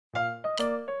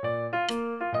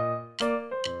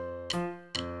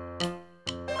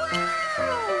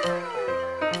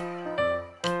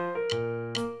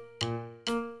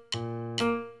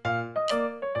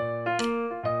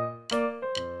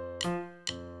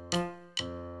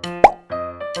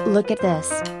Look at this.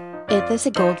 It is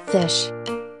a goldfish.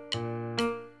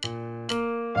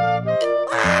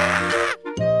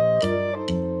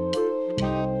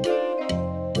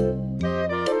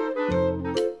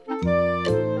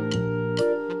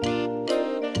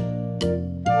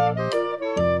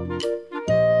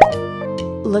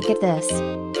 Look at this.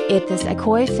 It is a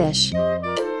koi fish.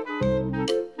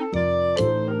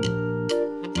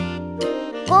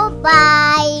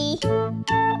 Goodbye.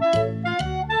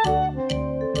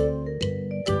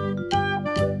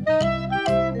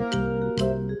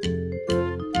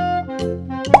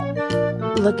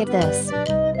 Look at this.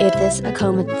 It is a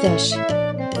comet fish.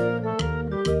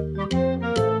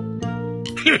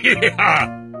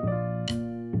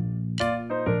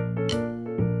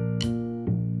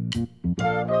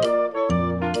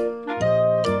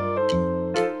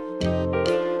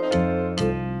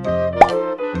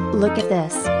 Look at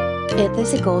this. It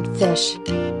is a goldfish.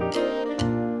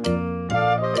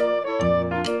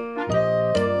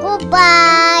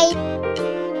 Goodbye.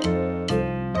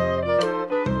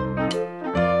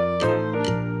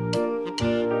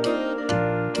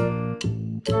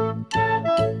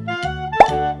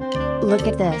 Look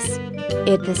at this.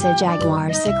 It is a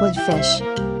jaguar cichlid fish.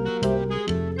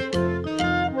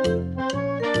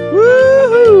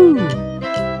 Woohoo!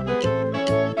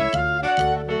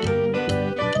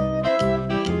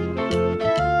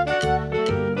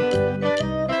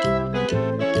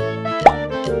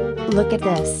 Look at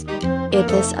this.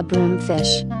 It is a broom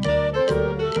fish.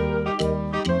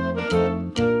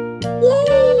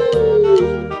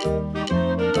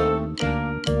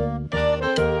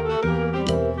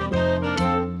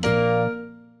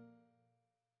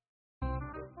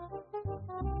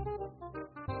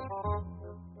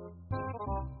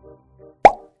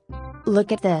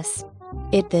 Look at this.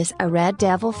 It is a red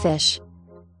devil fish.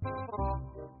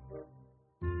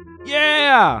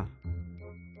 Yeah!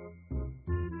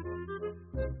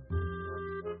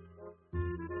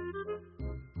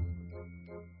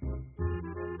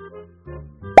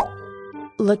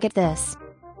 Look at this.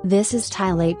 This is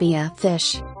tilapia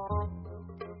fish.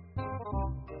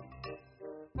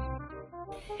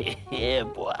 Yeah,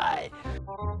 boy.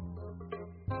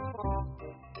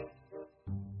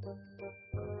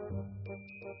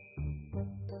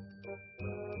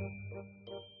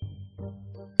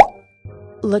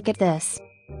 Look at this.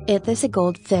 It is a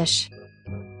goldfish.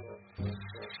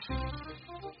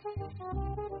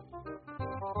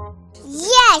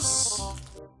 Yes.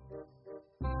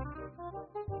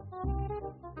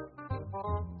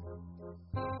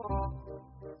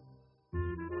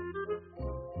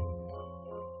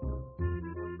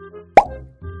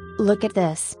 Look at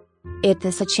this. It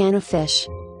is a channel fish.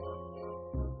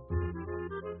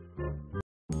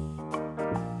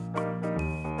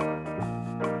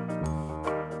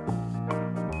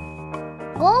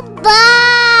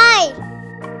 Goodbye.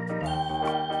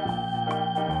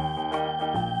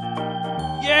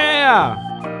 Yeah!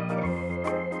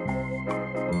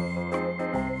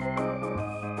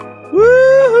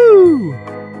 Woohoo!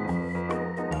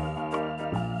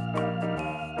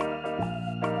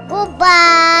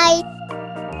 Goodbye.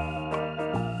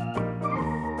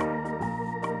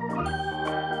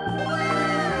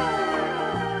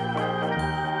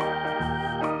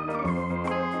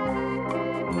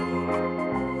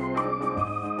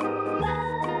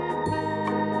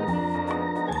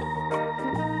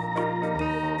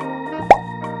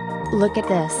 Look at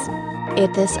this.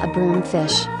 It is a broom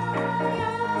fish.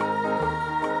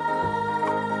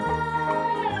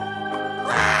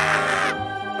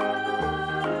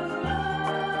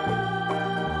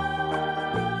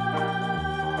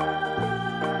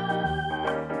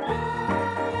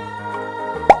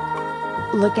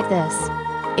 Look at this.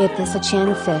 It is a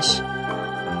channel fish.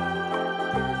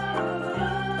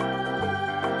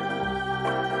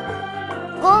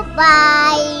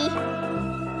 Goodbye.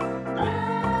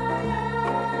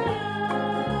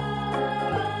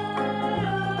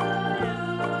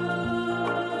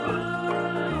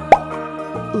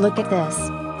 Look at this.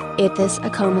 It is a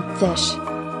comet fish.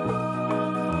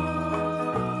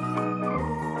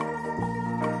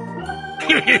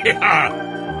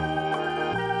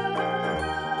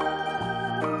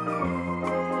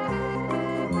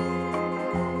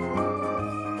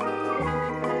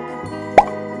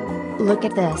 Look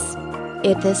at this.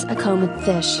 It is a comet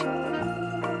fish.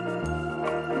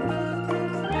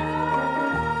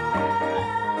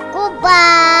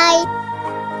 Goodbye.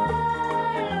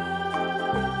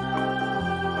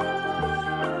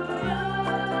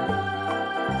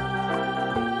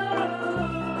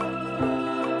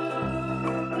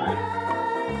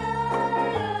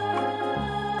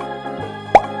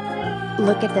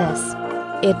 Look at this.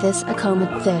 It is a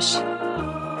common fish.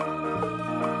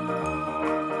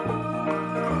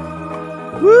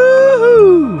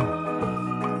 Woohoo!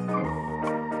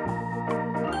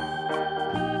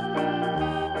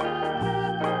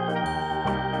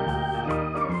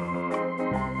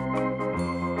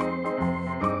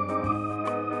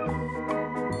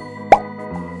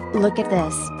 Look at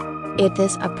this. It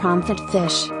is a pomfret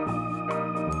fish.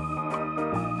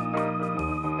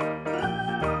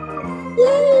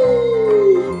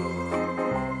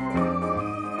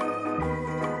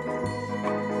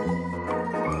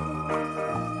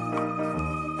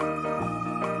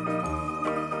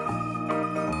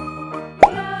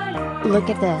 Look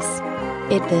at this.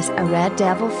 It is a red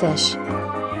devilfish.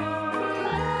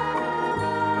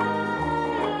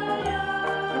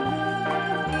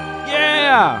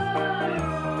 Yeah!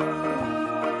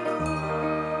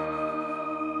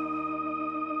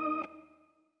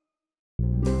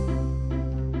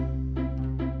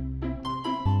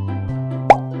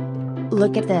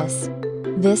 Look at this.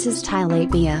 This is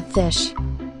tilapia fish.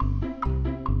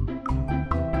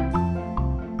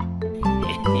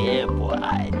 Yeah, boy.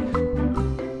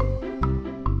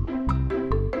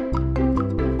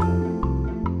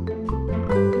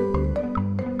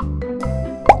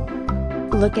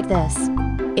 Look at this.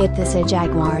 It is a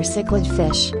jaguar cichlid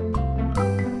fish.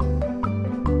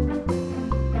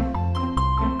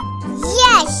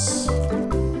 Yes!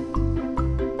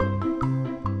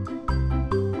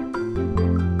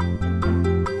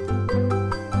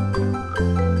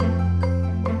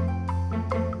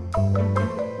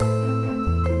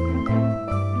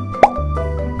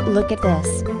 Look at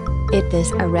this. It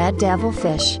is a red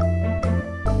devilfish.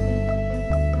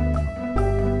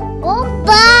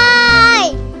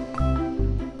 Goodbye!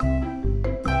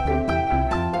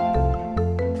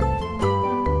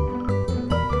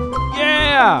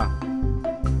 Yeah!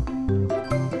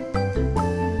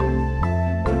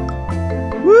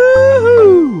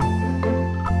 Woohoo!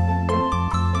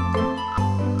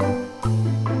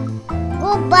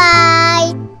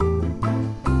 Goodbye!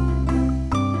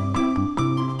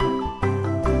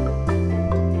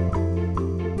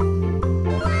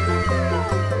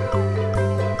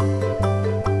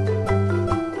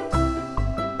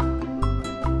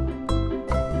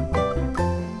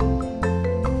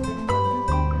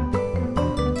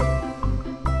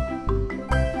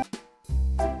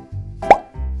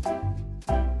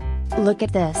 Look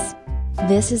at this.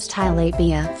 This is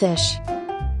tilapia fish.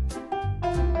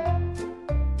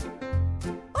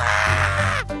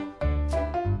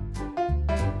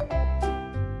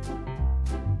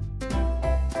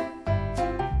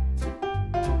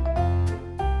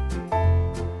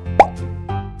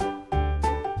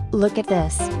 Look at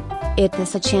this. It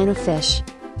is a channel fish.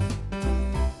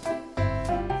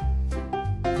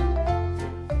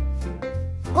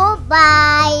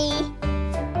 Goodbye!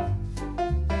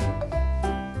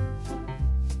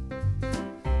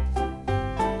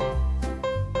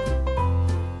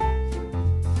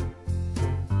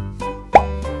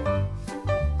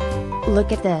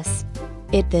 Look at this.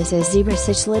 It is a zebra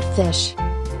cichlid fish.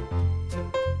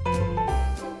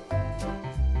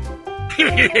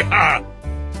 Yeah!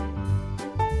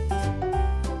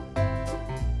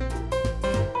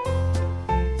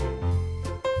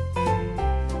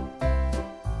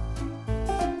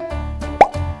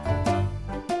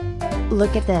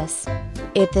 Look at this.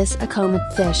 It is a common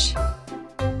fish.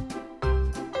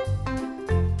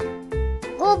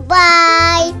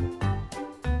 Goodbye!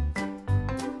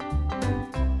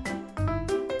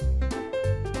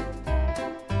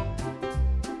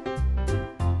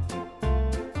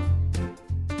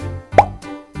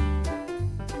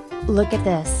 Look at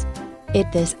this.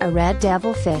 It is a red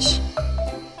devilfish.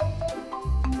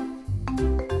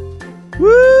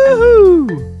 Woohoo!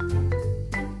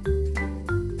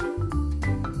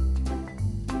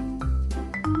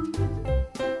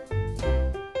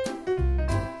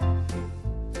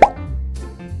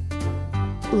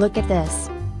 Look at this.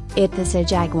 It is a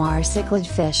jaguar cichlid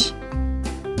fish.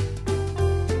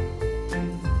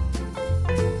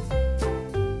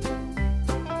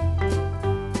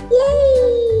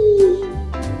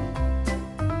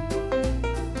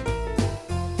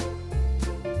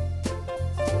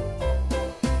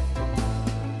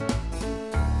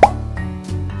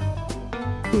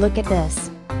 Look at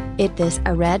this. It is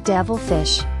a red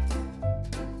devilfish.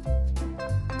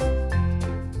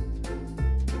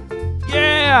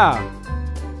 Yeah!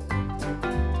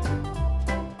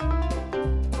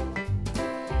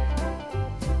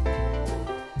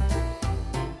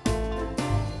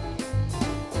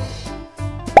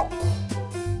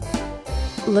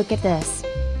 Look at this.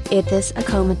 It is a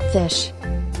common fish.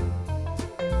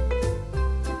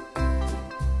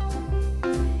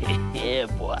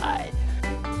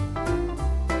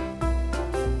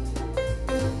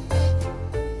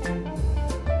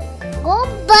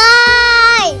 Goodbye.